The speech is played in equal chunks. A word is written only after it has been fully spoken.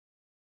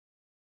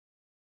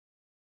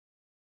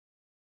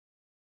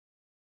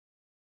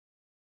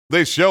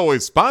This show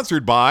is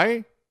sponsored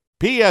by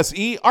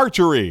PSE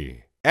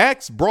Archery,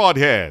 Axe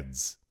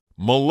Broadheads,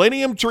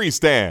 Millennium Tree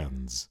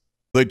Stands,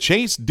 The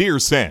Chase Deer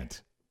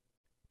Scent,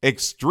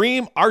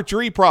 Extreme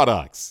Archery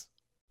Products,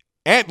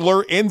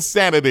 Antler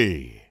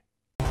Insanity.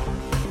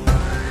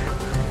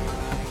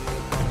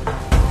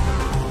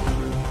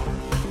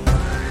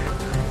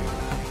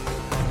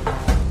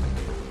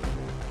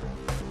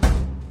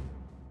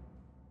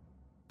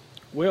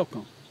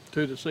 Welcome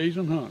to The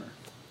Seasoned Hunter.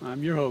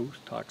 I'm your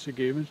host, Toxie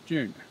Givens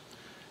Jr.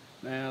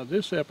 Now,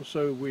 this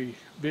episode we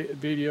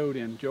videoed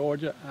in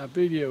Georgia.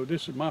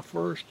 This is my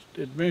first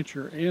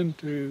adventure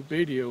into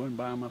videoing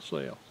by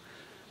myself.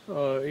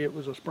 It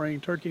was a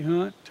spring turkey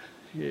hunt.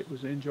 It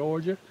was in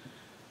Georgia,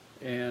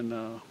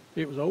 and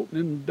it was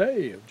opening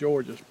day of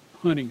Georgia's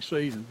hunting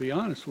season. To be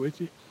honest with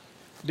you,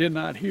 did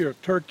not hear a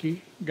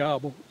turkey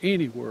gobble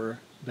anywhere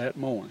that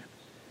morning.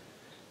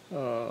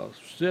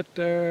 Sit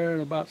there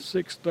at about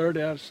 6:30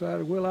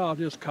 outside. Well, I'll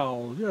just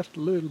call just a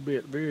little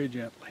bit, very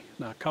gently.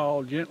 And I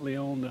called gently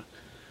on the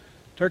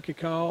turkey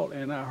call,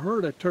 and I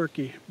heard a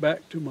turkey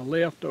back to my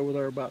left over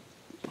there about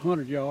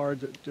 100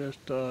 yards. It just,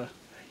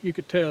 you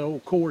could tell the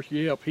old coarse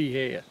yelp he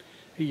had.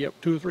 He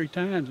yelped 2 or 3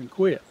 times and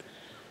quit.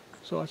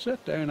 So I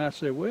sat there and I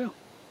said, well,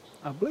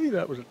 I believe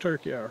that was a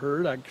turkey I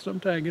heard. I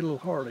sometimes get a little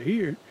hard to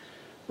hear,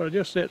 but I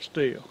just sat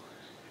still.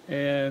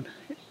 And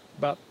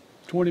about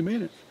 20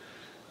 minutes,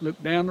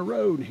 looked down the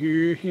road and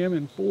hear him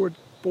and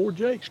four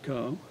jakes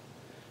come,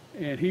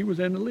 and he was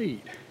in the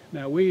lead.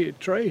 Now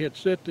Trey had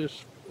set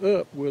this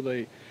up with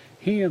a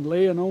hen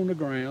laying on the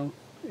ground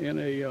in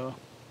a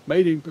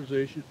mating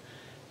position.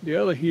 The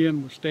other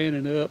hen was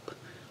standing up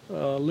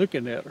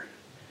looking at her.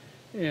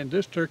 And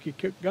this turkey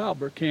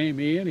gobbler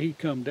came in. He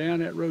come down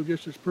that road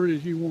just as pretty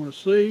as you want to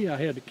see. I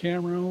had the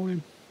camera on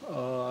him.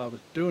 I was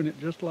doing it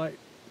just like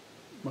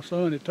my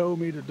son had told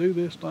me to do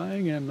this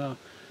thing, and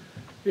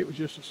it was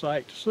just a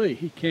sight to see.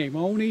 He came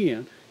on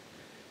in,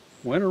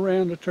 went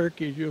around the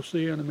turkey, as you'll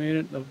see in a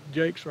minute. The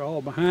jakes are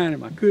all behind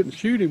him. I couldn't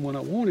shoot him when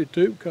I wanted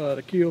to because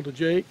I killed the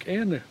jake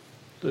and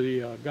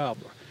the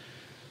gobbler.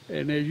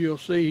 And as you'll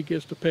see, he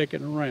gets to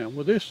pecking around.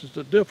 Well, this is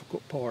the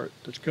difficult part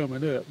that's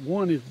coming up.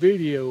 One is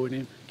videoing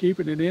him,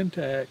 keeping it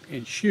intact,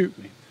 and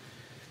shooting him.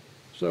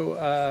 So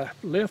I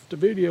left the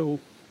video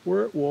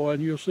where it was,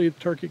 and you'll see the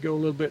turkey go a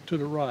little bit to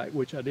the right,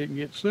 which I didn't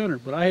get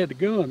centered, but I had the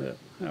gun up.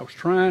 I was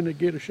trying to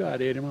get a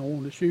shot at him. I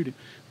wanted to shoot him.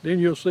 Then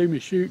you'll see me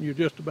shooting. You'll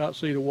just about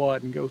see the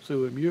wad and go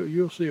through him.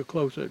 You'll see a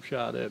close-up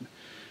shot of him.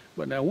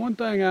 But now, one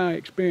thing I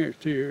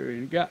experienced here,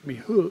 and it got me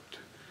hooked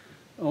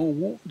on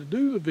wanting to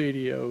do the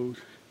videos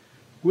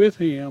with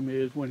him,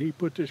 is when he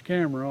put this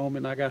camera on me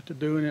and I got to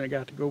doing it. I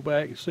got to go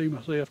back and see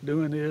myself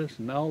doing this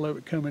and all of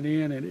it coming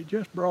in, and it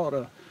just brought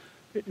a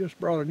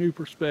new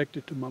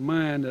perspective to my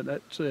mind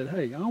that said,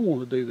 hey, I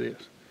want to do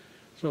this.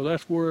 So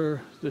that's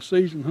where the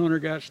Seasoned Hunter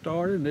got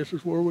started, and this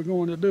is where we're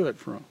going to do it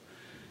from.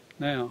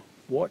 Now,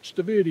 watch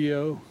the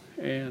video,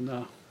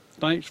 and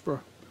thanks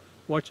for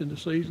watching the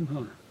Seasoned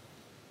Hunter.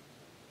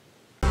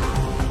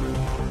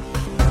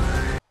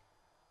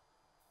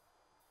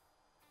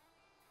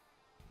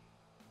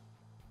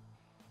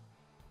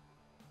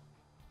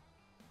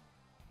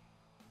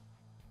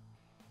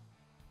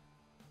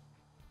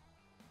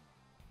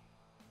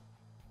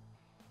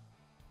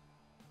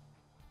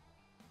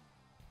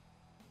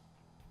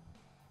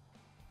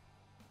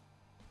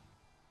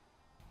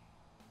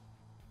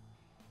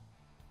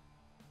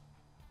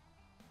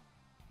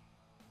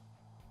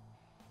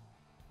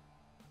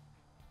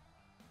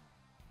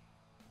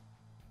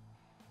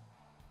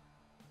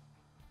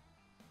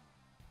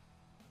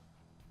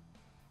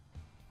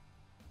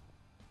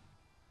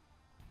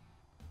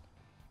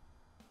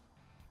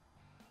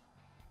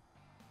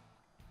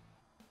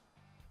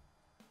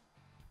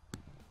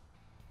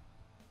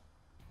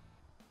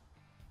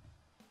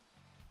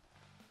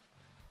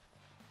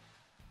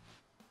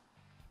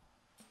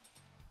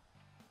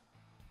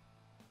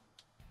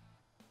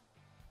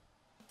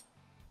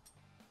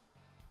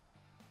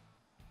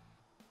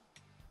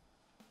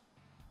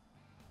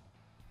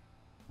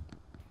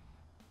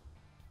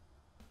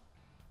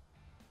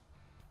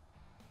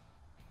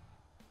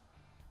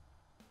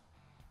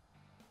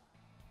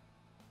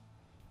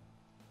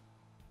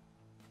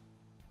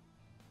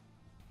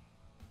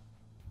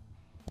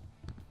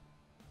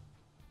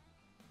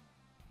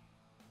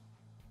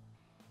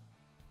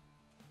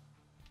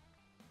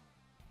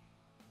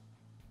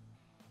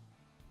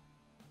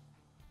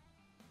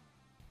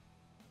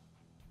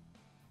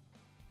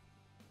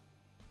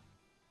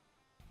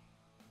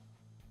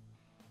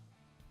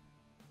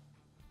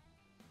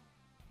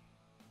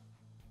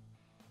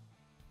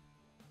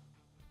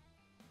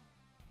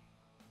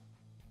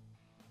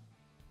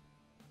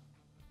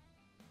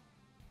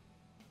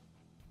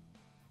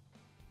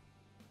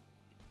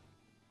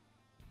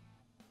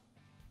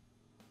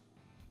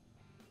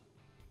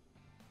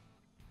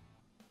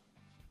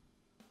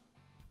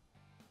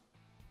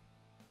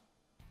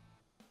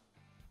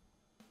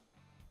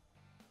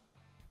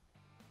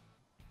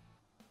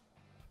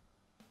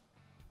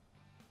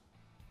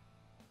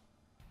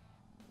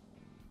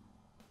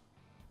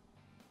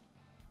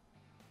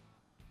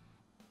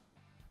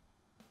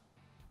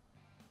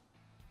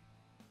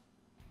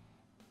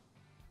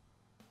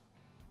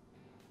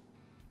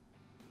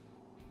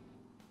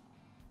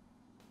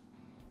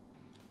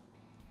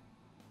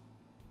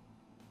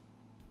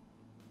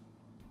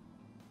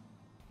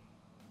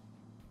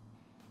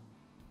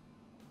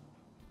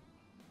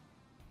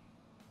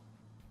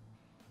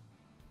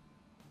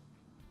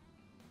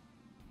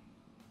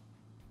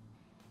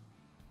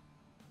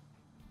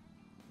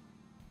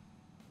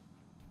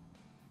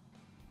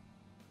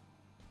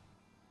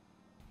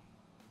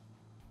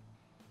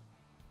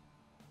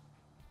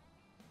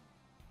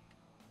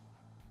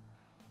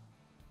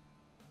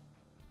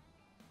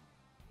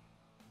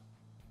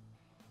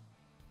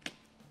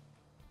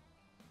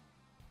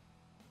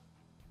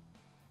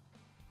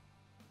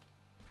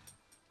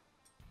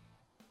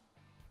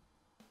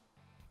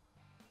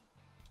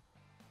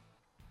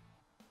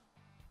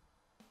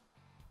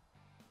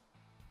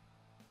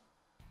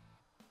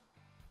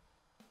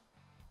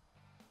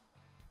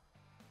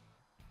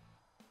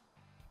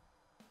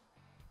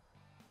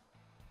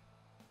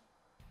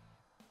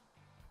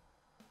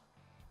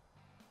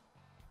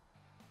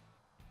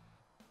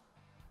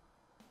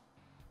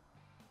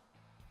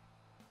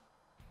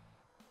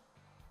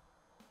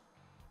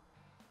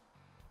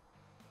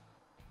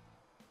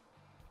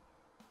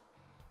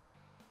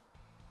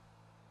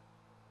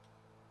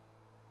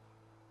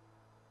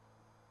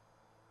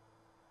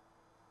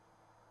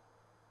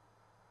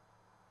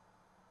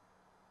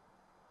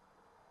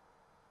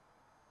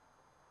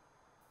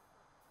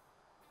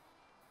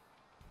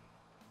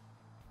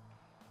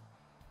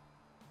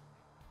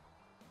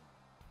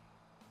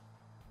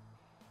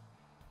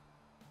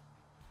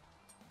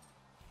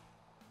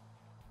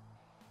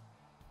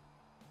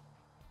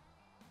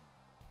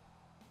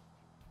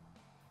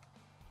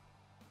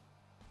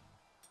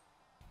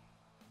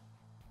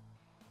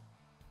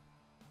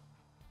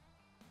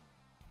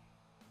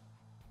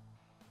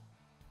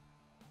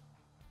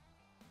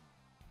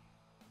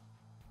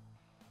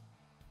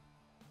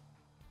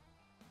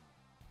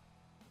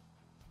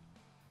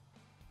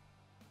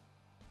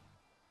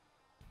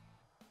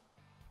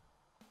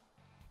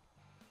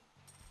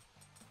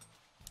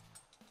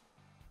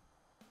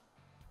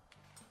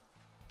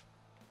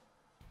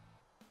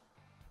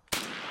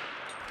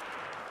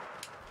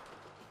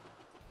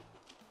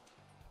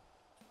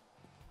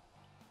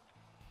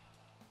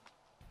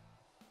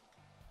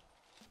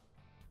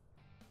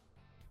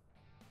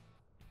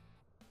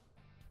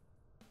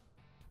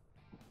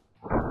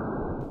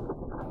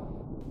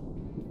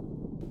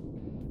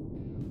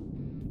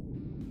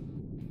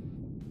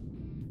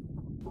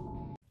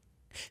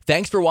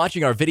 Thanks for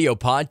watching our video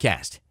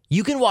podcast.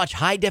 You can watch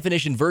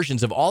high-definition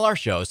versions of all our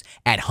shows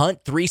at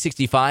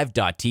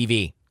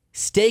hunt365.tv.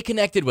 Stay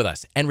connected with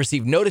us and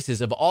receive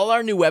notices of all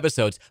our new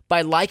episodes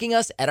by liking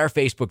us at our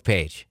Facebook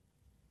page.